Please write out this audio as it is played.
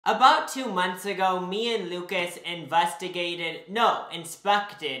About 2 months ago, me and Lucas inspected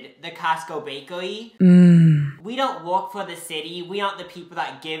the Costco Bakery. We don't work for the city. We aren't the people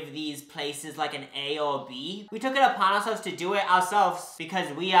that give these places like an A or B. We took it upon ourselves to do it ourselves because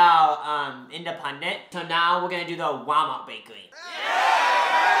we are independent. So now we're gonna do the Walmart Bakery.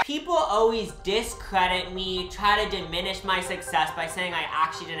 Yeah! People always discredit me, try to diminish my success by saying I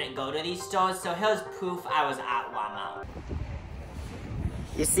actually didn't go to these stores. So here's proof I was at Walmart.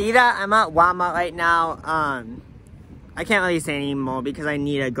 You see that? I'm at Walmart right now. I can't really say anymore because I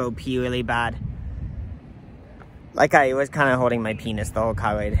need to go pee really bad. Like I was kind of holding my penis the whole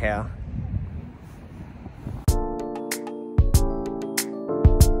car right here.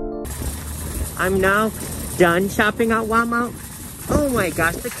 I'm now done shopping at Walmart. Oh my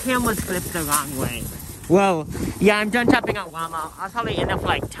gosh, the camera's flipped the wrong way. Whoa, yeah, I'm done shopping at Walmart. I was probably in there for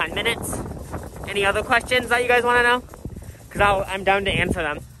like 10 minutes. Any other questions that you guys want to know? Because I'm down to answer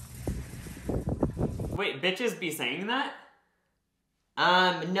them. Wait, bitches be saying that?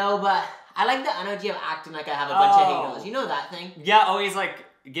 No, but I like the energy of acting like I have a bunch of haters. You know that thing? Yeah, always like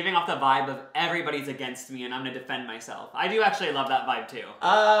giving off the vibe of everybody's against me and I'm gonna defend myself. I do actually love that vibe too.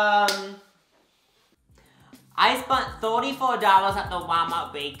 I spent $34 at the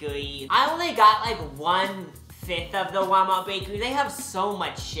Walmart Bakery. I only got like 1/5 of the Walmart Bakery. They have so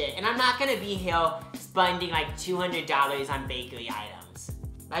much shit, and I'm not gonna be here spending like $200 on bakery items.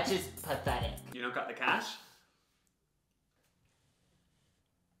 That's just pathetic. You don't got the cash?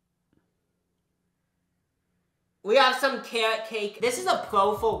 We have some carrot cake. This is a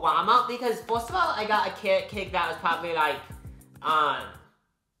pro for Walmart because first of all, I got a carrot cake that was probably like,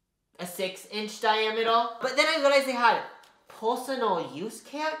 a 6-inch diameter. But then I realized they had personal use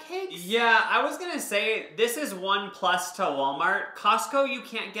carrot cakes? Yeah, I was gonna say, this is one plus to Walmart. Costco, you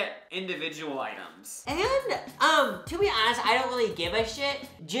can't get individual items. And, to be honest, I don't really give a shit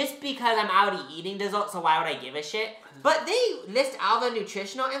just because I'm already eating dessert, so why would I give a shit? But they list all the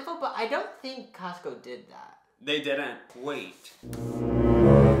nutritional info, but I don't think Costco did that. They didn't. Wait.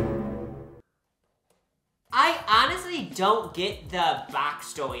 I honestly don't get the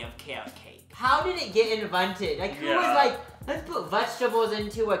backstory of carrot cake. How did it get invented? Like, who was like, let's put vegetables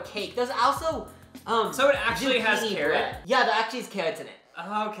into a cake? There's also, so it actually has carrot? Bread. Yeah, there actually is carrots in it.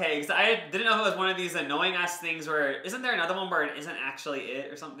 Okay, because I didn't know if it was one of these annoying ass things where, isn't there another one where it isn't actually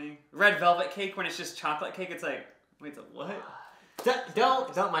it or something? Red velvet cake, when it's just chocolate cake, it's like, wait, so what?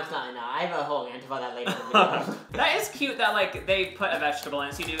 Don't much that now. I have a whole rant about that later in the video. That is cute that like they put a vegetable in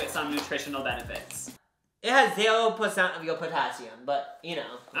it so you do get some nutritional benefits. It has 0% of your potassium, but you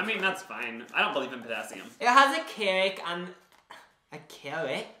know. I mean, that's fine. I don't believe in potassium. It has a carrot on, a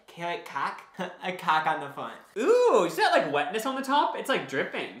cock on the front. Ooh, you see that like wetness on the top? It's like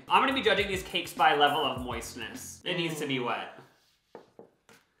dripping. I'm gonna be judging these cakes by level of moistness. It needs to be wet.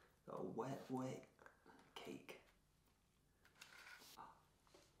 A wet cake.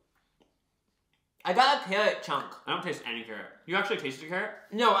 I got a carrot chunk. I don't taste any carrot. You actually tasted carrot?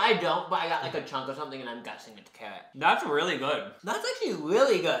 No, I don't, but I got like a chunk or something and I'm guessing it's carrot. That's really good. That's actually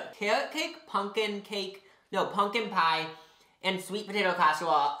really good. Carrot cake, pumpkin pie, and sweet potato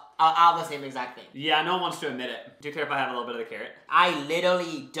casserole are all the same exact thing. Yeah, no one wants to admit it. Do you care if I have a little bit of the carrot? I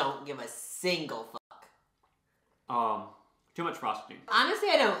literally don't give a single fuck. Too much frosting. Honestly,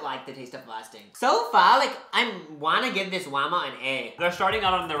 I don't like the taste of frosting. So far, like, I want to give this Walmart an A. They're starting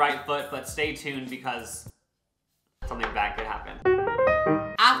out on the right foot, but stay tuned because something bad could happen.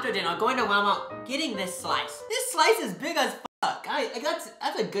 After dinner, going to Walmart, getting this slice. This slice is big as fuck.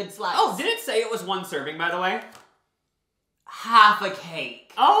 That's a good slice. Oh, did it say it was 1 serving, by the way? Half a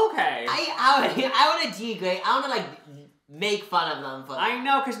cake. Oh, okay. I want to degrade. I want to, like, make fun of them for that. I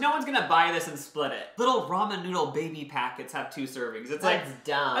know, because no one's gonna buy this and split it. Little ramen noodle baby packets have 2 servings. It's That's like,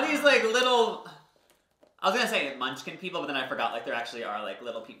 dumb. are these like little, I was gonna say munchkin people, but then I forgot like there actually are like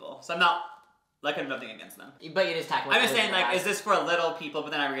little people. So I'm not, like I have nothing against them. But you're just talking I'm just saying like, is this for little people?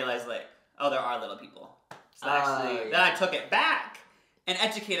 But then I realized like, oh, there are little people. So actually, then I took it back and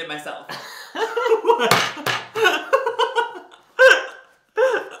educated myself.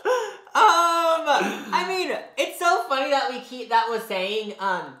 I mean, it's so funny that was saying,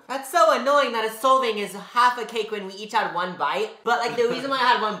 that's so annoying that a serving is half a cake when we each had 1 bite. But like the reason why I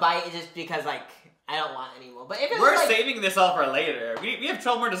had 1 bite is just because like, I don't want any more. But if it we're was, like, saving this all for later. We have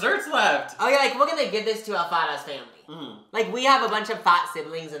 12 more desserts left. Oh yeah, like we're gonna give this to our fat ass family. Like we have a bunch of fat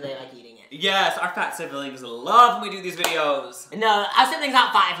siblings and they like eating it. Yes, our fat siblings love when we do these videos. No, our siblings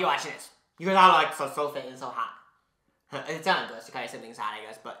aren't fat if you're watching this. You guys are like so fit and so hot. It's not gross to call your siblings hot, I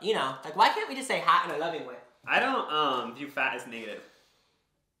guess, but you know, like why can't we just say hot in a loving way? I don't view fat as negative.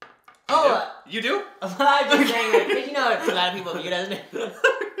 You do? You do? I'm just saying, because you know a lot of people view it as negative.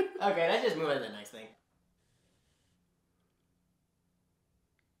 Okay, let's just move on to the next thing.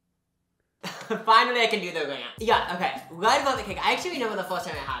 Finally, I can do the rant. Yeah, okay. Red velvet cake. I actually remember the first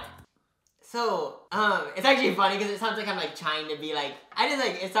time I had it. So, it's actually funny because it sounds like I'm like trying to be like,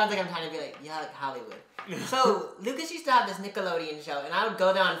 it sounds like I'm trying to be like, yeah, like Hollywood. So, Lucas used to have this Nickelodeon show, and I would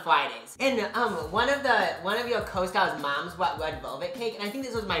go there on Fridays. And, one of your co-stars' moms brought red velvet cake, and I think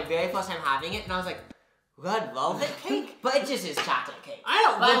this was my very first time having it, and I was like, red velvet cake? But it just is chocolate cake.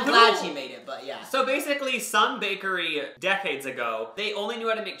 I'm glad she made it, but yeah. So basically, some bakery decades ago, they only knew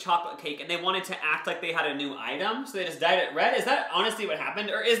how to make chocolate cake and they wanted to act like they had a new item, so they just dyed it red. Is that honestly what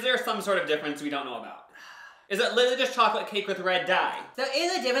happened? Or is there some sort of difference we don't know about? Is it literally just chocolate cake with red dye? There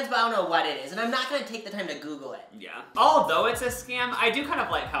is a difference, but I don't know what it is, and I'm not gonna take the time to Google it. Yeah. Although it's a scam, I do kind of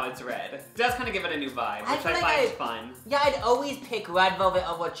like how it's red. It does kind of give it a new vibe, which I find fun. Yeah, I'd always pick red velvet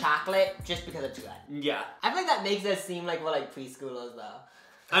over chocolate just because it's red. Yeah. I feel like that makes us seem like we're like preschoolers, though.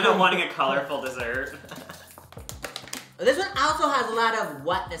 I know, wanting a colorful dessert. This one also has a lot of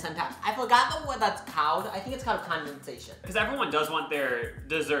wetness on top. I forgot the word that's called. I think it's called condensation. Because everyone does want their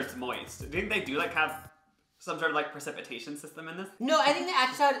desserts moist. Do you think they do like have some sort of like precipitation system in this? No, I think they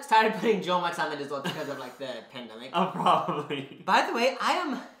actually started putting Joe Max on the dessert because of like the pandemic. Oh, probably. By the way,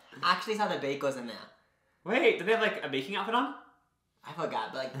 actually saw the bagels in there. Wait, did they have like a baking outfit on? I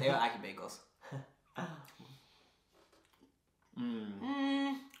forgot, but like they were actually bagels.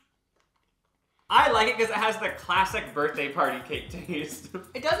 I like it because it has the classic birthday party cake taste.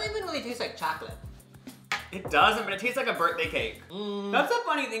 It doesn't even really taste like chocolate. It doesn't, but it tastes like a birthday cake. That's the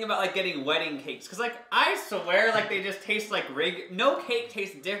funny thing about like getting wedding cakes, because like I swear like they just taste like no cake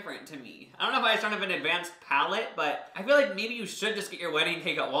tastes different to me. I don't know if I just don't have an advanced palate, but I feel like maybe you should just get your wedding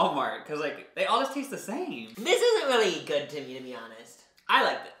cake at Walmart, because like they all just taste the same. This isn't really good to me, to be honest. I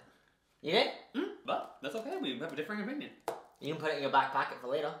liked it. You did? But that's okay, we have a differing opinion. You can put it in your back pocket for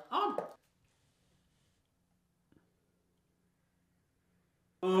later.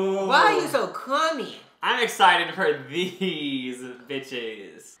 Ooh. Why are you so crummy? I'm excited for these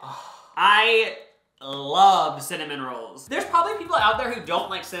bitches. I love cinnamon rolls. There's probably people out there who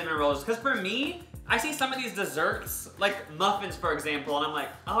don't like cinnamon rolls, because for me, I see some of these desserts, like muffins for example, and I'm like,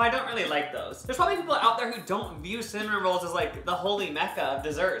 oh, I don't really like those. There's probably people out there who don't view cinnamon rolls as like the holy mecca of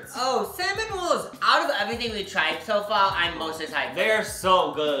desserts. Oh, cinnamon rolls, out of everything we've tried so far, I'm most excited. They're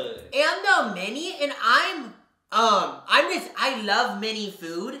so good. And the mini, and I love mini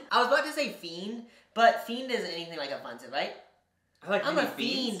food. I was about to say fiend, but fiend isn't anything like offensive, right? I'm a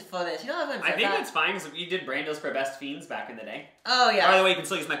fiend for this. You know what I'm I think that's fine, because you did Brandos for best fiends back in the day. Oh yeah. By the way, you can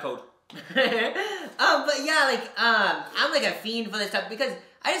still use my code. But yeah, like, I'm like a fiend for this stuff because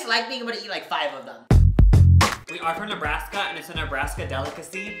I just like being able to eat like 5 of them. We are from Nebraska, and it's a Nebraska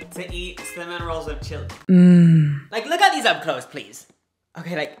delicacy to eat cinnamon rolls with chili. Like, look at these up close, please.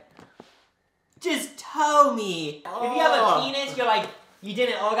 Okay, like, just tell me. If you have a penis, you're like, you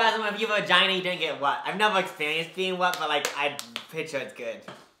didn't orgasm. If you have a vagina, you didn't get wet. I've never experienced being wet, but like, I picture it's good.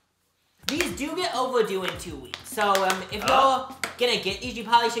 These do get overdue in 2 weeks. So, if you're gonna get these, you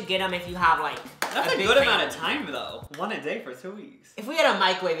probably should get them if you have like That's a good amount of time though. 1 a day for 2 weeks. If we had a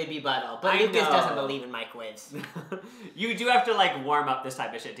microwave, it'd be better. But Lucas doesn't believe in microwaves. You do have to like warm up this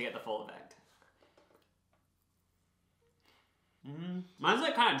type of shit to get the full effect. Mine's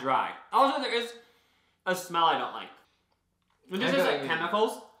like kind of dry. Also, there is a smell I don't like. It just is like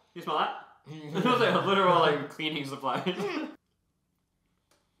chemicals. You smell that? It smells like a literal like cleaning supply.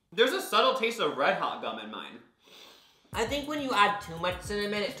 There's a subtle taste of Red Hot gum in mine. I think when you add too much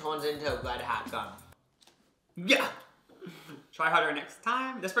cinnamon, it turns into Red Hot gum. Yeah. Try harder next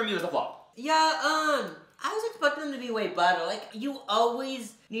time. This for me was a flop. Yeah, I was expecting them to be way better. Like, you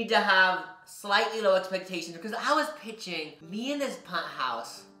always need to have slightly low expectations, because I was pitching me in this punt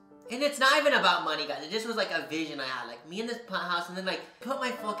house. And it's not even about money, guys. It just was like a vision I had. Like, me in this punt house, and then like, put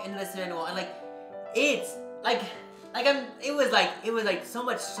my fork into the cinnamon roll, and like, it's like it was like so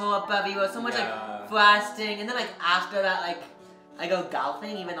much syrup everywhere, so much like frosting, and then like after that, like, I go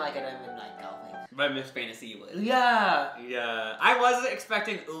golfing, even though like, I don't even like golfing. But Miss Fantasy you would. Yeah. Yeah. I wasn't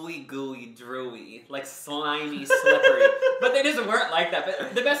expecting ooey gooey drewy, like slimy, slippery. But they just weren't like that.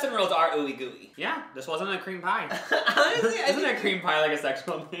 But the best in rolls are ooey gooey. Yeah, this wasn't a cream pie. Honestly, isn't a cream pie like a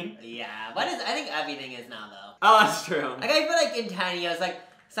sexual thing? Yeah, but I think everything is now though. Oh, that's true. Like, I feel like in 10 years, like,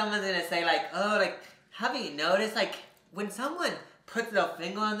 someone's gonna say like, oh, like, have you noticed, like, when someone puts their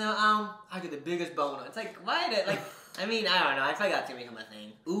finger on their arm, I get the biggest boner. It's like, why did, like, I mean, I don't know, I feel like that's gonna become a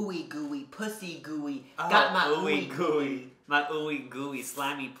thing. Ooey gooey, pussy gooey, got my ooey gooey. My ooey gooey,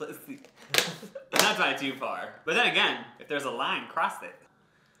 slimy pussy. That's not too far. But then again, if there's a line, cross it.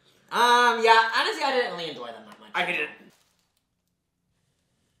 Yeah, honestly, I didn't really enjoy them that much. I didn't.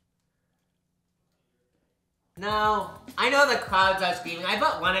 No, I know the crowds are screaming. I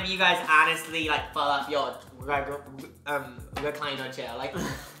bet one of you guys honestly like fall off your recliner chair. Like,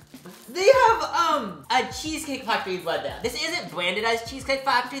 they have a Cheesecake Factory bread there. This isn't branded as Cheesecake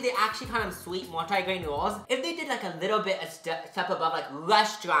Factory. They actually kind of sweet multi-grain rolls. If they did like a little bit a step above like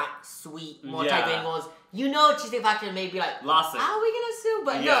restaurant sweet multi-grain rolls, you know Cheesecake Factory may be like, lawsuit. are we gonna sue?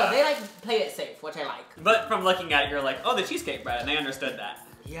 But no, they like play it safe, which I like. But from looking at it, you're like, oh, the cheesecake bread, and they understood that.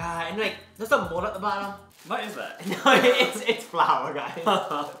 Yeah, and like, there's some mold at the bottom. What is that? No, it's flour, guys.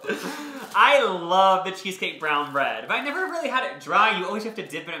 I love the cheesecake brown bread, but I never really had it dry. You always have to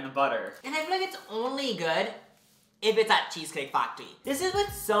dip it in the butter. And I feel like it's only good if it's at Cheesecake Factory. This is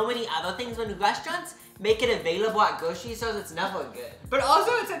with so many other things. When restaurants make it available at grocery stores, it's never good. But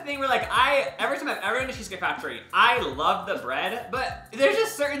also it's a thing where like, every time I've ever been to Cheesecake Factory, I love the bread, but there's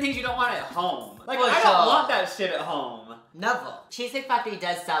just certain things you don't want at home. Like, I don't want that shit at home. Never. Cheesecake Factory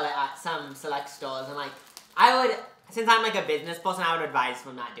does sell it at some select stores, and like, I would, since I'm like a business person, I would advise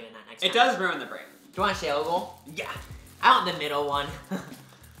from not doing that next time. It does ruin the brain. Do you want a share a bowl? Yeah. I want the middle one.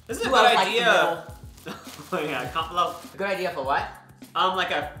 This is a good idea. Oh yeah, comment below. A good idea for what?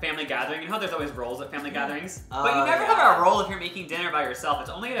 Like a family gathering. You know how there's always rolls at family gatherings? But you never have a roll if you're making dinner by yourself. It's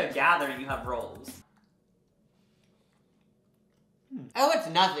only at a gathering you have rolls. Oh, it's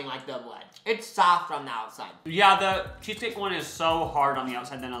nothing like the bread. It's soft on the outside. Yeah, the cheesecake one is so hard on the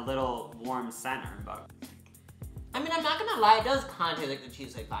outside, then a little warm center, but... I mean, I'm not gonna lie, it does kind of taste like the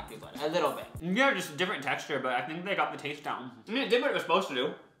Cheesecake Factory bread, a little bit. Yeah, just a different texture, but I think they got the taste down. I mean, it did what it was supposed to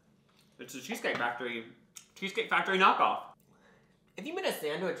do. It's a Cheesecake Factory knockoff. If you made a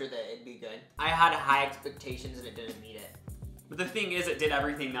sandwich with it, it'd be good. I had high expectations and it didn't meet it. But the thing is, it did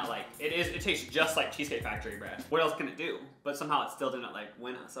everything that like, it tastes just like Cheesecake Factory bread. What else can it do? But somehow it still didn't like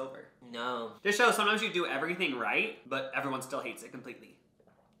win us over. No. This shows sometimes you do everything right, but everyone still hates it completely.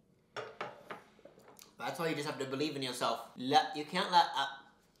 That's why you just have to believe in yourself. You can't let up.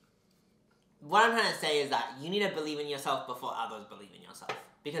 What I'm trying to say is that you need to believe in yourself before others believe in yourself.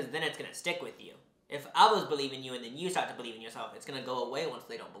 Because then it's gonna stick with you. If others believe in you and then you start to believe in yourself, it's gonna go away once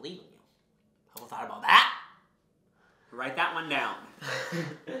they don't believe in you. Have you thought about that? Write that one down.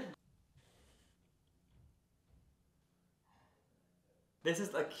 This is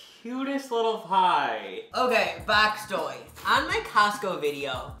the cutest little pie. Okay, backstory. On my Costco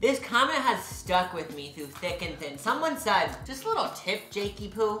video, this comment has stuck with me through thick and thin. Someone said, just a little tip, Jakey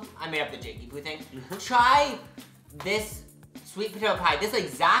Poo. I made up the Jakey Poo thing. Try this sweet potato pie, this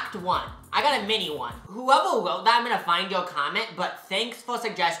exact one. I got a mini one. Whoever wrote that, I'm gonna find your comment, but thanks for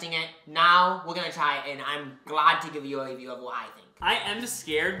suggesting it. Now we're gonna try it, and I'm glad to give you a review of what I think. I am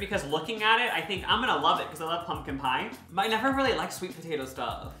scared because looking at it, I think I'm gonna love it because I love pumpkin pie, but I never really liked sweet potato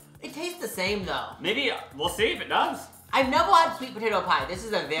stuff. It tastes the same though. Maybe, we'll see if it does. I've never had sweet potato pie. This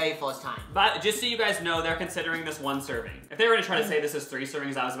is the very first time. But just so you guys know, they're considering this 1 serving. If they were to try to say this is 3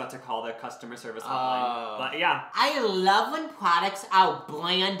 servings, I was about to call the customer service hotline. But yeah. I love when products are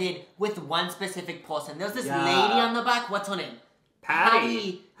branded with one specific person. There's this lady on the back. What's her name?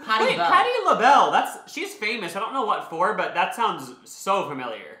 Patty. Wait, Bell. Patti LaBelle. She's famous. I don't know what for, but that sounds so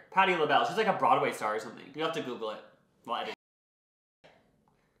familiar. Patti LaBelle. She's like a Broadway star or something. You'll have to Google it. Well, I didn't.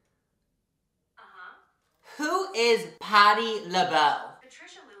 Who is Patti LaBelle?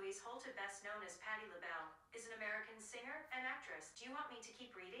 Patricia Louise Holta, best known as Patti LaBelle, is an American singer and actress. Do you want me to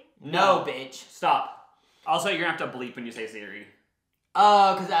keep reading? No, bitch. Stop. Also, you're gonna have to bleep when you say Siri.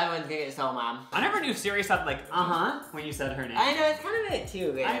 Oh, because everyone's gonna get so mad. I never knew Siri sounded like, when you said her name. I know, it's kind of it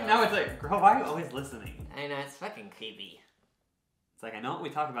too. Really. I know, it's like, girl, why are you always listening? I know, it's fucking creepy. It's like, I know what we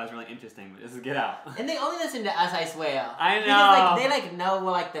talk about is really interesting, but just get out. And they only listen to us, I swear. I know. Because like, they know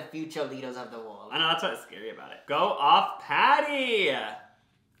we're like the future leaders of the world. I know, that's what's scary about it. Go off, Patty! Am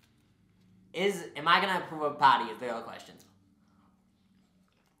I gonna approve of Patty is the other question.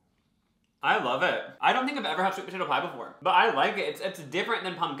 I love it. I don't think I've ever had sweet potato pie before, but I like it. It's different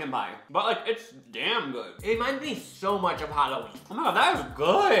than pumpkin pie, but like, it's damn good. It reminds me so much of Halloween. Oh my god, that is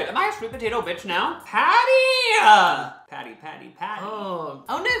good. Am I a sweet potato bitch now? Patty! Patty. Oh,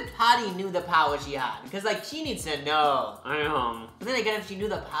 I wonder if Patty knew the power she had, because like, she needs to know. I know. But then again, if she knew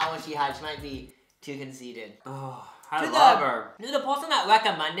the power she had, she might be too conceited. Oh, I love her. To the person that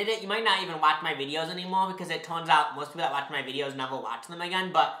recommended it, you might not even watch my videos anymore, because it turns out most people that watch my videos never watch them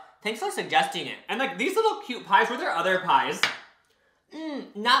again, but thanks for suggesting it. And like, these little cute pies, were there other pies?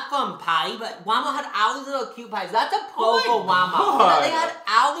 Not from Patty, but Wama had all these little cute pies. That's a pro for Wama. God. They had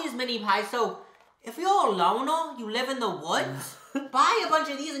all these mini pies, so if you're a loner, you live in the woods, buy a bunch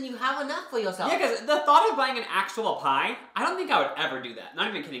of these and you have enough for yourself. Yeah, because the thought of buying an actual pie, I don't think I would ever do that. Not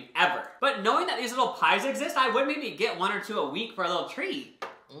even kidding, ever. But knowing that these little pies exist, I would maybe get 1 or 2 a week for a little treat.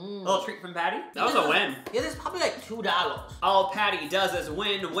 little treat from Patty. That was a win. Yeah, this is probably like $2. All Patty does is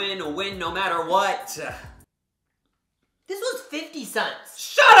win, win, win, no matter what. This was 50 cents.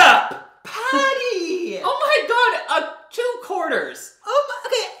 Shut up! Patty! Oh my god, 2 quarters. Oh my,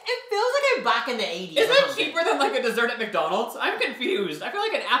 okay, it feels like I'm back in the 80s. Isn't it cheaper than like a dessert at McDonald's? I'm confused. I feel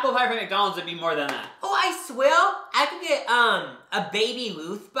like an apple pie from McDonald's would be more than that. Oh, I swear, I could get a baby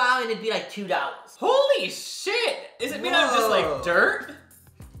Ruth bar and it'd be like $2. Holy shit! Is it made out of just like dirt?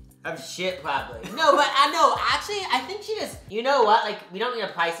 Of shit, probably. No, but I know, actually, I think she just, you know what, like, we don't need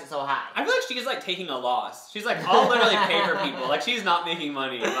to price it so high. I feel like she's like taking a loss. She's like, I'll literally pay for people. Like, she's not making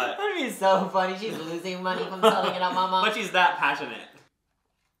money, but. That'd be so funny. She's losing money from selling it out, mama. But she's that passionate.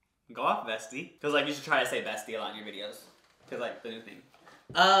 Go off, bestie. Because, like, you should try to say bestie a lot in your videos. Because, like, the new thing.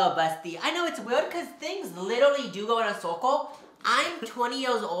 Oh, bestie. I know it's weird because things literally do go in a circle. I'm 20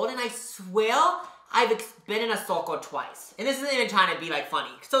 years old and I swear I've been in a circle twice. And this isn't even trying to be like funny.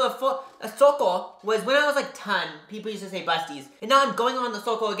 So a circle was when I was like 10, people used to say busties. And now I'm going on the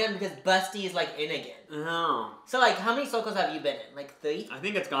circle again because busty is like in again. Oh. So like how many circles have you been in? Like 3? I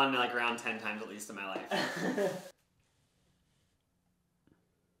think it's gone like around 10 times at least in my life.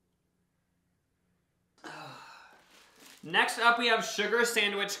 Next up we have sugar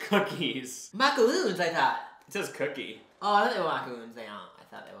sandwich cookies. Macaroons, I thought. It says cookie. Oh, I thought they were macaroons. They aren't. I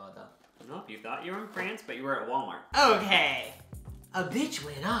thought they were though. Nope, you thought you were in France, but you were at Walmart. Okay. A bitch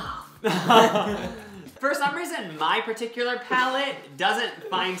went off. For some reason, my particular palate doesn't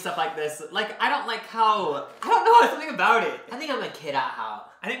find stuff like this. Like, I don't like how... I don't know, something about it. I think I'm a kid at heart.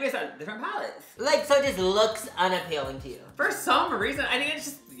 I think we just have different palates. Like, so it just looks unappealing to you. For some reason, I think it's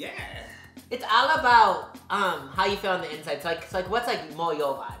just... Yeah. It's all about how you feel on the inside. So like what's like more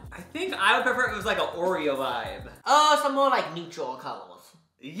your vibe? I think I would prefer if it was like an Oreo vibe. Oh, some more like neutral colors.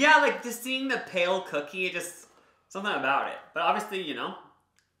 Yeah, like just seeing the pale cookie, just something about it. But obviously, you know,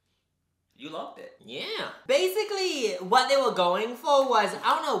 you loved it. Yeah. Basically, what they were going for was,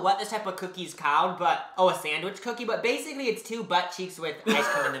 I don't know what this type of cookie's called, but, oh, a sandwich cookie, but basically it's 2 butt cheeks with ice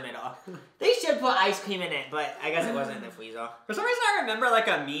cream in the middle. They should put ice cream in it, but I guess it wasn't in the freezer. For some reason, I remember like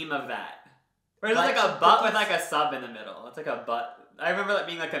a meme of that. Where it's like a butt cookies? with like a sub in the middle. It's like a butt. I remember that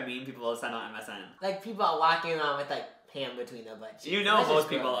being like a meme people will send on MSN. Like people are walking around with like ham between their butt cheeks. You know That's most just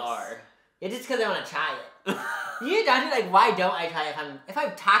people gross. are. Yeah, just because they want to try it. You don't like, why don't I try it if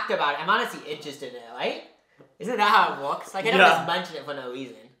I've talked about it? I'm honestly interested in it, right? Isn't that how it works? Like I don't just mention it for no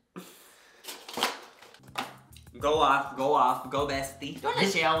reason. Go off, go bestie. Do you want to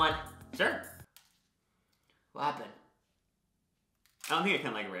share one? Sure. What happened? I don't think it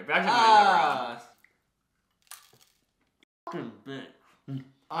can like rip. I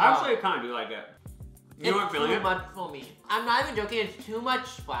actually kind of do like it. You weren't feeling it? It's too much for me. I'm not even joking, it's too much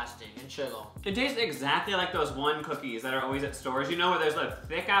frosting and sugar. It tastes exactly like those one cookies that are always at stores. You know where there's a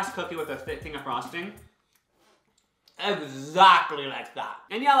thick-ass cookie with a thick thing of frosting? Exactly like that.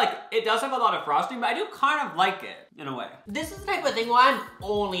 And yeah, like, it does have a lot of frosting, but I do kind of like it, in a way. This is the type of thing where I'm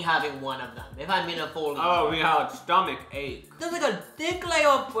only having one of them, if I'm in a full Oh, yeah, stomach ache. There's like a thick layer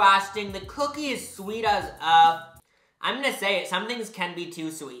of frosting, the cookie is sweet as I'm gonna say it, some things can be too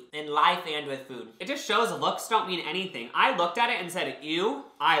sweet, in life and with food. It just shows looks don't mean anything. I looked at it and said, ew,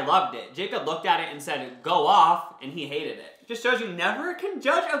 I loved it. Jacob looked at it and said, go off, and he hated it. It just shows you never can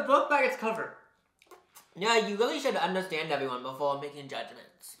judge a book by its cover. Yeah, you really should understand everyone before making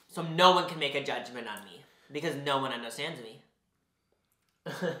judgments. So no one can make a judgment on me, because no one understands me.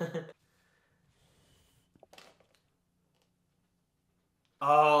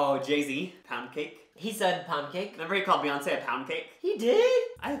 Oh, Jay-Z, pound cake. He said pound cake. Remember he called Beyonce a pound cake? He did?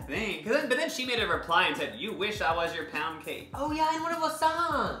 I think. But then she made a reply and said, you wish I was your pound cake. Oh yeah, in one of our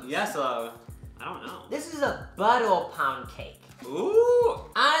songs. Yeah, so, I don't know. This is a butter pound cake. Ooh.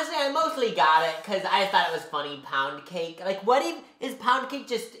 Honestly, I mostly got it because I thought it was funny, pound cake. Like, what if, is pound cake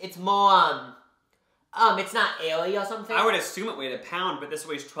just, it's more, it's not airy or something? I would assume it weighed a pound, but this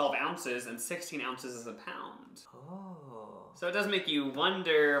weighs 12 ounces and 16 ounces is a pound. Oh. So it does make you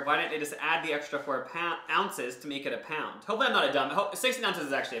wonder, why didn't they just add the extra 4 ounces to make it a pound? Hopefully I'm not a dumb, 16 ounces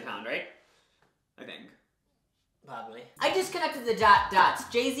is actually a pound, right? I think. Probably. I disconnected the dots.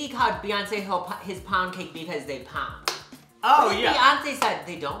 Jay-Z called Beyonce his pound cake because they pound. Oh, yeah. Beyonce said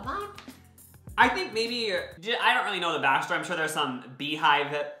they don't pound? I think maybe, I don't really know the backstory. I'm sure there's some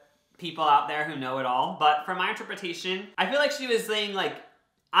beehive people out there who know it all. But from my interpretation, I feel like she was saying like,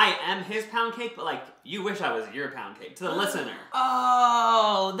 I am his pound cake, but like, you wish I was your pound cake to the listener.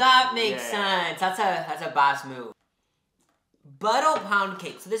 Oh, that makes sense. That's a boss move. Butter pound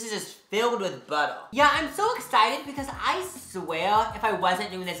cake. So this is just filled with butter. Yeah, I'm so excited because I swear if I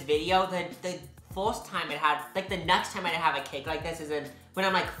wasn't doing this video, the first time I had, like the next time I have a cake like this is when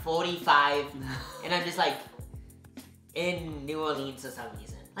I'm like 45 and I'm just like in New Orleans for some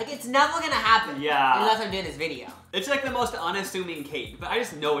reason. Like it's never gonna happen. Yeah. Unless I'm doing this video. It's like the most unassuming cake, but I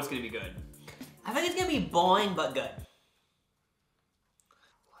just know it's gonna be good. I think it's gonna be boring but good.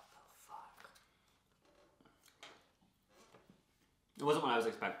 What the fuck? It wasn't what I was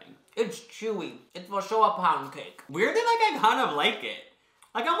expecting. It's chewy. It's for sure a pound cake. Weirdly, like I kind of like it.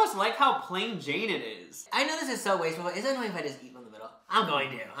 Like I almost like how plain Jane it is. I know this is so wasteful, but is it annoying if I just eat from the middle? I'm going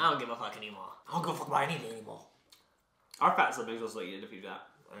to. I don't give a fuck anymore. I don't give a fuck about anything anymore. Our fat siblings will still eat it if you do that.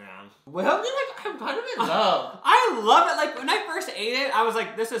 Yeah. Well, like, I'm kind of in love. I love it. Like, when I first ate it, I was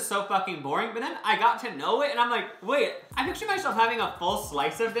like, this is so fucking boring. But then I got to know it, and I'm like, wait, I picture myself having a full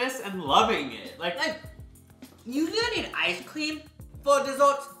slice of this and loving it. Like usually I need ice cream for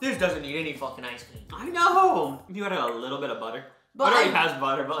desserts. This doesn't need any fucking ice cream. I know. You added a little bit of butter. But Butter already has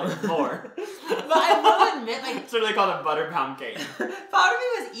butter, but like more. But I will admit, like, it's literally called a butter pound cake. part of me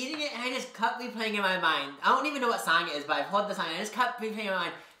was eating it and I just kept replaying in my mind. I don't even know what song it is, but I've heard the song and I just kept replaying in my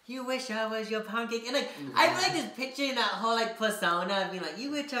mind. You wish I was your pound cake. And like, I'm like just picturing that whole like persona of being like,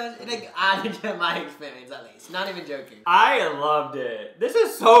 you wish I was, and like added to my experience at least. Not even joking. I loved it. This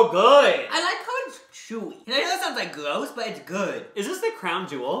is so good. I like how it's chewy. And I know that sounds like gross, but it's good. Is this the crown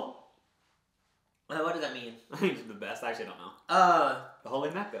jewel? What does that mean? I think it's the best. I actually don't know. The Holy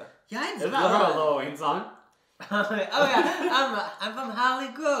Mecca. Yeah, it's Isn't good. that from a Lil Wayne song? Oh yeah, I'm from Holly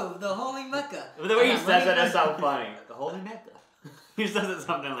Grove, the Holy Mecca. The way he says it is so funny. The Holy Mecca. He says it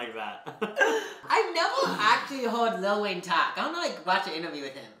something like that. I've never actually heard Lil Wayne talk. I don't know, like, watch an interview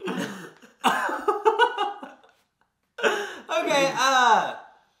with him. Okay,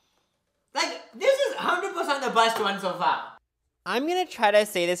 like, this is 100% the best one so far. I'm gonna try to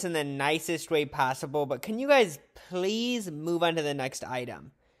say this in the nicest way possible, but can you guys please move on to the next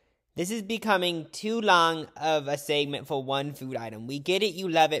item? This is becoming too long of a segment for one food item. We get it, you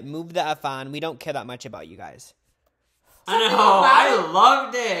love it, move the F on. We don't care that much about you guys. I know, I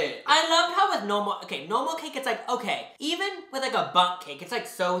loved it. I loved how with normal cake, it's like, okay, even with like a bundt cake, it's like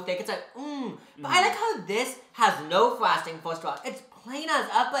so thick, it's like, But I like how this has no frosting first of all. It's plain as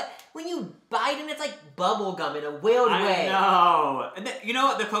up, but when you bite it, it's like bubble gum in a weird way. I know. And you know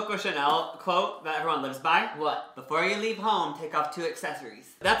what the Coco Chanel quote that everyone lives by? What? Before you leave home, take off 2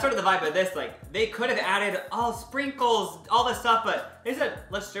 accessories. That's sort of the vibe of this. Like, they could have added all sprinkles, all this stuff, but they said,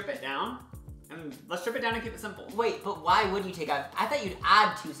 let's strip it down. And let's strip it down and keep it simple. Wait, but why would you take out? I thought you'd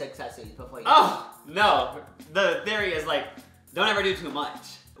add 2 accessories before you. Oh, no. The theory is like, don't ever do too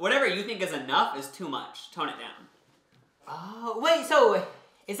much. Whatever you think is enough is too much. Tone it down. Oh, wait, so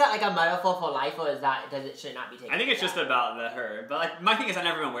is that like a metaphor for life, or should it not be taken? I think it's just about her. But like, my thing is that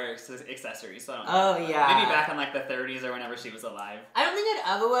everyone wears accessories, so I don't know. Oh, yeah. Maybe back in like the 30s or whenever she was alive. I don't think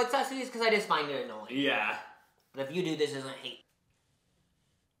I'd ever wear accessories because I just find it annoying. Yeah. But if you do, this isn't hate.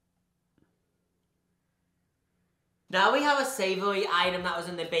 Now we have a savory item that was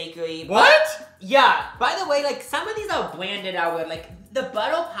in the bakery. What? Yeah. By the way, like, some of these are branded out with, like, the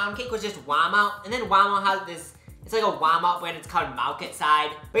butter pound cake was just Walmart, and then Walmart has this, it's like a Walmart brand, it's called Market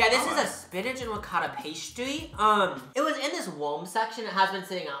Side. But yeah, this is a spinach and ricotta pastry. It was in this warm section. It has been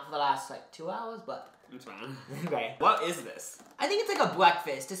sitting out for the last, like, 2 hours, but... It's fine. Okay. What is this? I think it's like a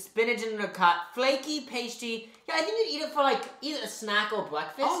breakfast, a spinach and ricotta, flaky pastry. Yeah, I think you'd eat it for, like, either a snack or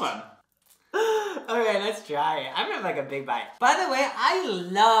breakfast. Oh, man. Okay, let's try it. I'm gonna have like a big bite. By the way, I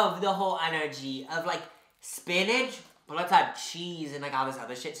love the whole energy of like spinach, but let's add cheese and like all this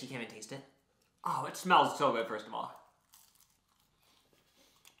other shit so you can't even taste it. Oh, it smells so good, first of all.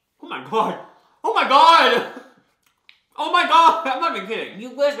 Oh my god. Oh my god! Oh my god! I'm not even kidding. You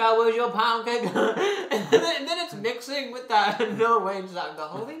wish I was your pound cake. and then it's mixing with that Lil Wayne song, the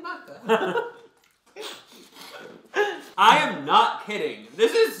Holy Mecca. I am not kidding.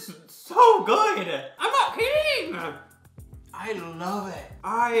 This is so good. I'm not kidding. I love it.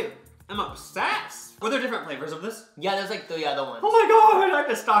 I am obsessed. Were there different flavors of this? Yeah, there's like 3 other ones. Oh my god, I have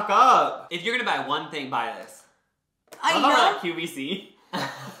to stock up. If you're gonna buy one thing, buy this. I love know. Like QVC.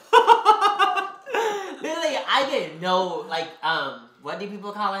 Literally, I get no, like, what do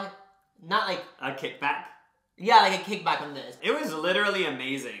people call it? Not like... A kickback? Yeah, like a kickback on this. It was literally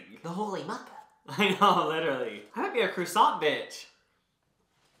amazing. The Holy Mecca. I know, literally. I might be a croissant bitch.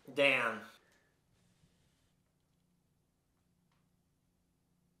 Damn.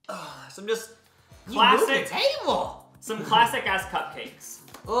 Some just Classic. classic... table. Some classic ass cupcakes.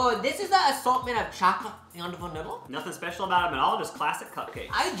 Oh, this is the assortment of chocolate and vanilla. Nothing special about them at all, just classic cupcakes.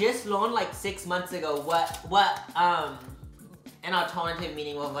 I just learned like 6 months ago what an alternative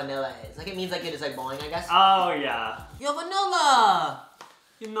meaning of vanilla is. Like it means like it is like boring, I guess. Oh yeah. You're vanilla.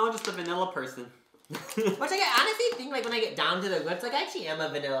 You know, just a vanilla person. Which like, I honestly think like when I get down to the goods, like I actually am a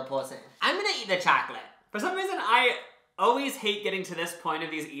vanilla person. I'm gonna eat the chocolate. For some reason, I always hate getting to this point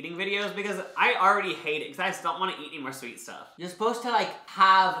of these eating videos because I already hate it because I just don't want to eat any more sweet stuff. You're supposed to like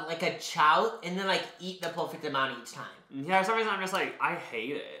have like a chow and then like eat the perfect amount each time. Yeah, for some reason I'm just like, I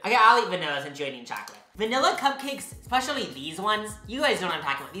hate it. Okay, I'll eat vanilla since you're eating chocolate. Vanilla cupcakes, especially these ones, you guys know what I'm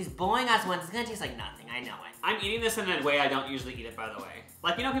talking about. These boring ass ones, it's gonna taste like nothing, I know it. I'm eating this in a way I don't usually eat it, by the way.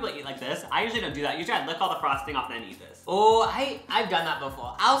 Like, you know people eat like this? I usually don't do that. Usually I lick all the frosting off and then eat this. Oh, I've done that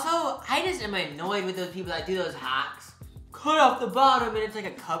before. Also, I just am annoyed with those people that do those hacks. Cut off the bottom and it's like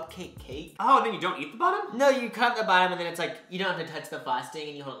a cupcake cake. Oh, and then you don't eat the bottom? No, you cut the bottom and then it's like, you don't have to touch the frosting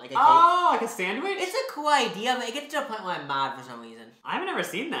and you hold it like a cake. Oh, like a sandwich? It's a cool idea, but it gets to a point where I'm mad for some reason. I've never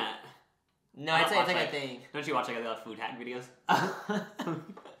seen that. No, it's like a thing. Don't you watch like the food hack videos?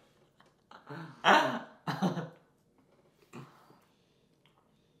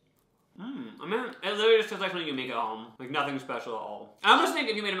 I mean, it literally just tastes like something you make at home. Like nothing special at all. I almost think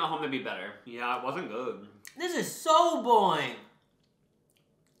if you made them at home, it'd be better. Yeah, it wasn't good. This is so boring.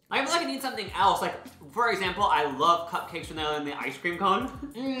 I feel like I need something else. Like, for example, I love cupcakes when they're in the ice cream cone.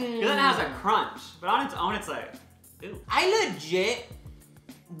 Because then it has a crunch. But on its own, it's like, ew. I legit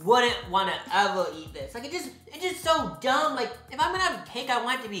wouldn't want to ever eat this. Like, it's just so dumb. Like, if I'm gonna have cake, I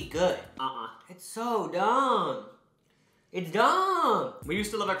want it to be good. It's so dumb. It's dumb. We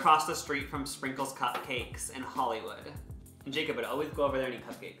used to live across the street from Sprinkles Cupcakes in Hollywood. And Jacob would always go over there and eat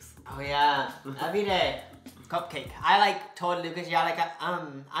cupcakes. Oh yeah, every day. Cupcake. I like told Lucas, yeah, like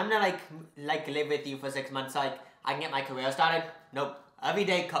I'm gonna like live with you for 6 months so like I can get my career started. Nope. Every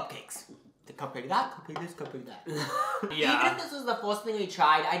day cupcakes. The cupcake that, cupcake this, cupcake that. Yeah. Even if this was the first thing we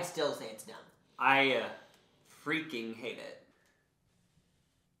tried, I'd still say it's dumb. I freaking hate it.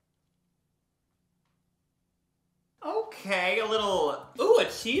 Okay, a little, ooh, a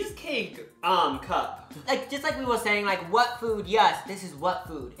cheesecake cup. Like, just like we were saying, like, what food? Yes, this is what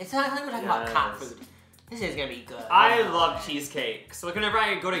food. It's not like we're talking about cat food. This is gonna be good. I love cheesecake. So whenever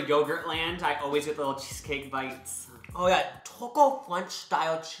I go to Yogurt Land, I always get the little cheesecake bites. Oh yeah, Taco French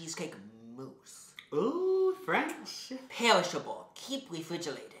style cheesecake mousse. Ooh, French. Perishable. Keep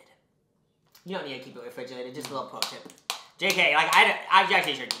refrigerated. You don't need to keep it refrigerated, just a little pro tip. JK, like, I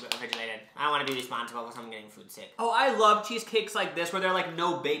actually should keep it refrigerated. I don't want to be responsible for someone getting food sick. Oh, I love cheesecakes like this where they're like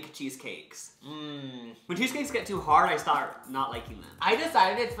no-bake cheesecakes. When cheesecakes get too hard, I start not liking them. I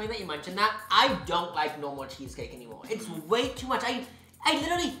decided, it's funny that you mentioned that, I don't like normal cheesecake anymore. It's way too much. I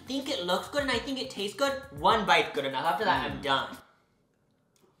literally think it looks good and I think it tastes good. One bite's good enough. After that, I'm done.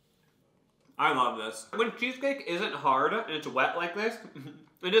 I love this. When cheesecake isn't hard and it's wet like this,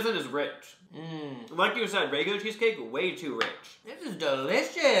 it isn't as rich. Like you said, regular cheesecake, way too rich. This is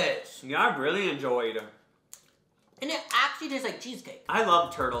delicious. Yeah, I really enjoyed. And it actually tastes like cheesecake. I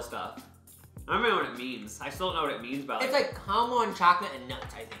love turtle stuff. I don't know what it means. I still don't know what it means, but it's like caramel and chocolate and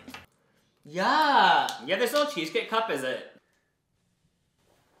nuts, I think. Yeah. Yeah, this little cheesecake cup is it.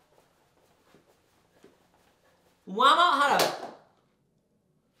 Walmart had a...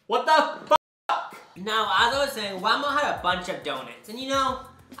 What the fuck? Now, as I was saying, Walmart had a bunch of donuts. And you know,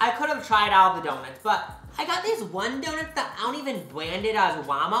 I could have tried all the donuts, but I got this one donut that I don't even brand it as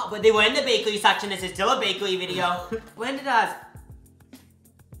Walmart, but they were in the bakery section. This is still a bakery video. Branded as...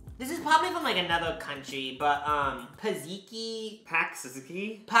 This is probably from like another country, but Paziki...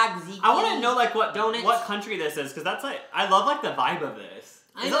 Pacziki? Paziki. I want to know like what donuts. What country this is, because that's like, I love like the vibe of this.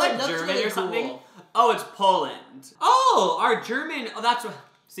 I Is know, it like it looks German really or something? cool. Oh, it's Poland. Oh, our German, oh that's what,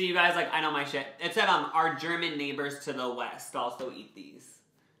 see you guys, like I know my shit. It said our German neighbors to the west also eat these.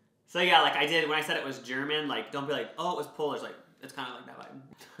 So yeah, like I did, when I said it was German, like don't be like, oh it was Polish, like it's kind of like that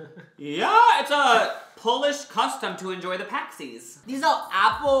vibe. Yeah, it's a Polish custom to enjoy the Paxies. These are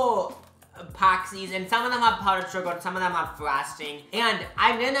apple Paxies, and some of them have powdered sugar, some of them have frosting. And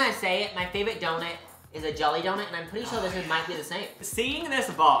I'm gonna say it, my favorite donut is a jelly donut, and I'm pretty sure this might be the same. Seeing this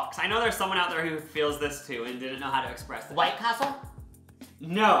box, I know there's someone out there who feels this too and didn't know how to express it. White Castle?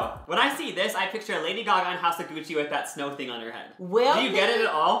 No. When I see this, I picture Lady Gaga and House of Gucci with that snow thing on her head. Well, do you get it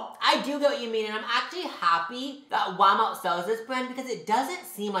at all? I do get what you mean, and I'm actually happy that Walmart sells this brand because it doesn't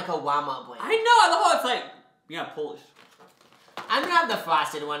seem like a Walmart brand. I know, I love how it's like, yeah, Polish. I'm gonna have the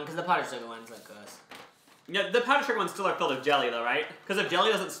frosted one because the powdered sugar one's like gross. Yeah, the powdered sugar ones still are filled with jelly though, right? Because if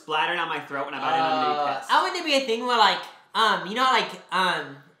jelly doesn't splatter down my throat when I bite into them, I'm gonna be pissed. I want it to be a thing where like, you know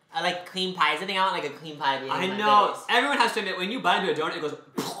like cream pies. I think I want like a cream pie. I know. Everyone has to admit, when you bite into a donut, it goes,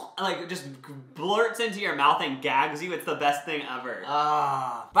 like, it just blurts into your mouth and gags you. It's the best thing ever.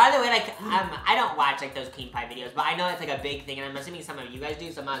 By the way, like, I don't watch like those cream pie videos, but I know it's like a big thing, and I'm assuming some of you guys do,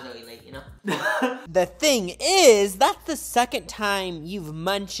 so I might as well relate, you know? The thing is, that's the second time you've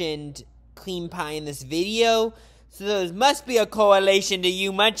mentioned cream pie in this video, so there must be a correlation to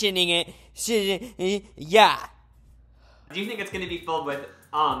you mentioning it. Yeah. Do you think it's gonna be filled with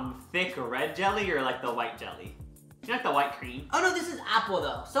thick red jelly or like the white jelly? You like the white cream? Oh no, this is apple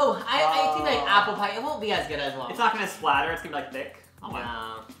though. So I think like apple pie, it won't be as good as well. It's not gonna splatter, it's gonna be like thick. Oh my.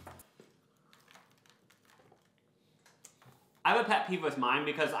 No. I have a pet peeve with mine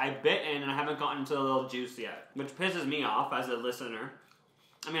because I bit in and I haven't gotten to the little juice yet, which pisses me off as a listener.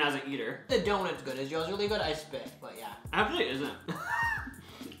 I mean, as an eater. The donut's good. Is yours really good? I spit, but yeah. Actually, it isn't.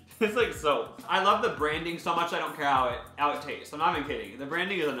 It's like soap. I love the branding so much I don't care how it tastes. I'm not even kidding. The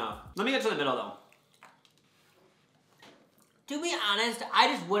branding is enough. Let me get to the middle though. To be honest,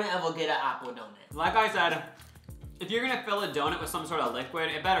 I just wouldn't ever get an apple donut. Like I said, if you're gonna fill a donut with some sort of liquid,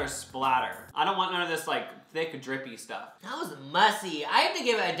 it better splatter. I don't want none of this like thick, drippy stuff. That was mussy. I have to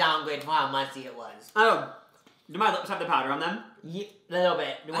give it a downgrade for how mussy it was. Oh, do my lips have the powder on them? Yeah, a little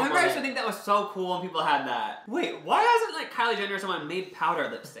bit. I remember I used to think that was so cool when people had that. Wait, why hasn't like Kylie Jenner or someone made powder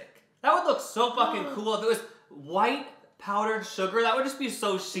lipstick? That would look so fucking cool if it was white powdered sugar. That would just be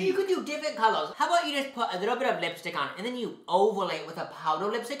so chic. You could do different colors. How about you just put a little bit of lipstick on and then you overlay it with a powder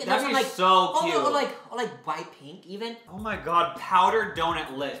lipstick? And that'd be like, so cute. Or like bright pink even. Oh my god, powdered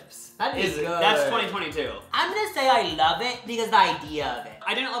donut lips. That'd be good. That's 2022. I'm gonna say I love it because of the idea of it.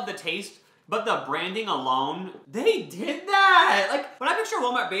 I didn't love the taste, but the branding alone, they did that. Like, when I picture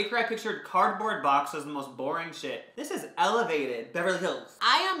Walmart Bakery, I pictured cardboard boxes, the most boring shit. This is elevated. Beverly Hills.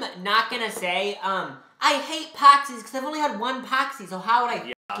 I am not gonna say, I hate Paxies because I've only had one Paxi, so how would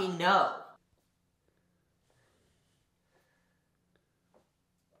I fucking know?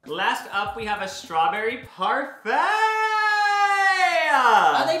 Last up, we have a strawberry parfait.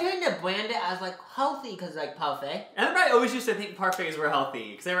 Are they trying to brand it as like healthy because like parfait? Everybody always used to think parfaits were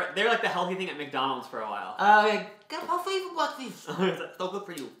healthy because they were like the healthy thing at McDonald's for a while. Get a parfait for breakfast. It's so good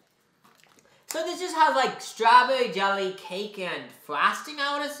for you. So this just has like strawberry jelly, cake, and frosting,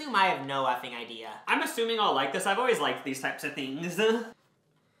 I would assume? I have no effing idea. I'm assuming I'll like this. I've always liked these types of things. It's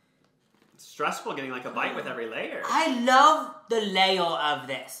stressful getting like a bite with every layer. I love the layer of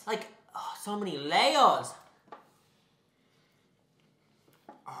this. Like, oh, so many layers.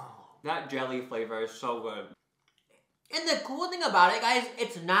 Oh, that jelly flavor is so good. And the cool thing about it, guys,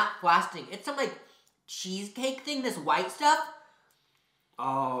 it's not frosting. It's some like cheesecake thing, this white stuff.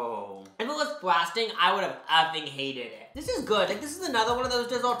 Oh. If it was frosting, I would have effing hated it. This is good. Like, this is another one of those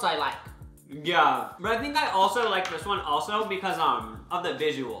desserts I like. Yeah. But I think I also like this one also because, of the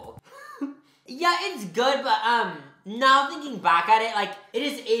visual. Yeah, it's good, but, now thinking back at it, like, it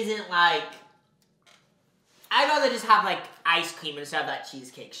just isn't, like... I'd rather just have, like, ice cream instead of that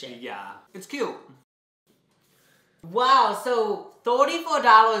cheesecake shit. Yeah. It's cute. Wow, so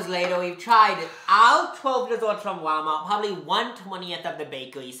 $34 later, we've tried our 12 desserts from Walmart, probably 1/20th of the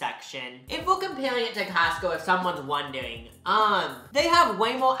bakery section. If we're comparing it to Costco, if someone's wondering, they have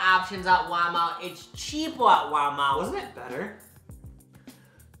way more options at Walmart. It's cheaper at Walmart. Wasn't it better?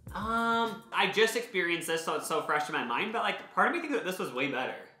 I just experienced this, so it's so fresh in my mind, but like, part of me thinks that this was way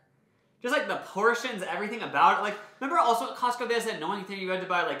better. Just like the portions, everything about it. Like, remember also at Costco there's that annoying thing you had to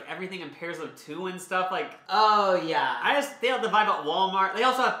buy like everything in pairs of 2 and stuff? Like, oh yeah. they have the vibe at Walmart. They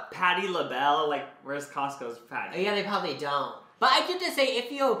also have Patty LaBelle, like, where's Costco's Patty? Oh, yeah, they probably don't. But I did just say,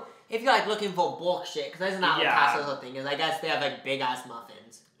 if you're like looking for bulk shit, because that's not what Costco's whole thing is. I guess they have like big ass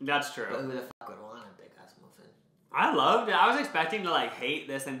muffins. That's true. But who the fuck would want a big ass muffin? I loved it. I was expecting to like hate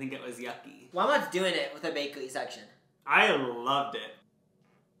this and think it was yucky. Walmart's doing it with the bakery section. I loved it.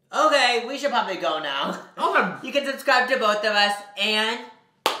 Okay, we should probably go now. Okay. You can subscribe to both of us, and...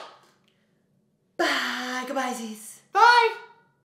 Bye. Goodbye, Z's. Bye.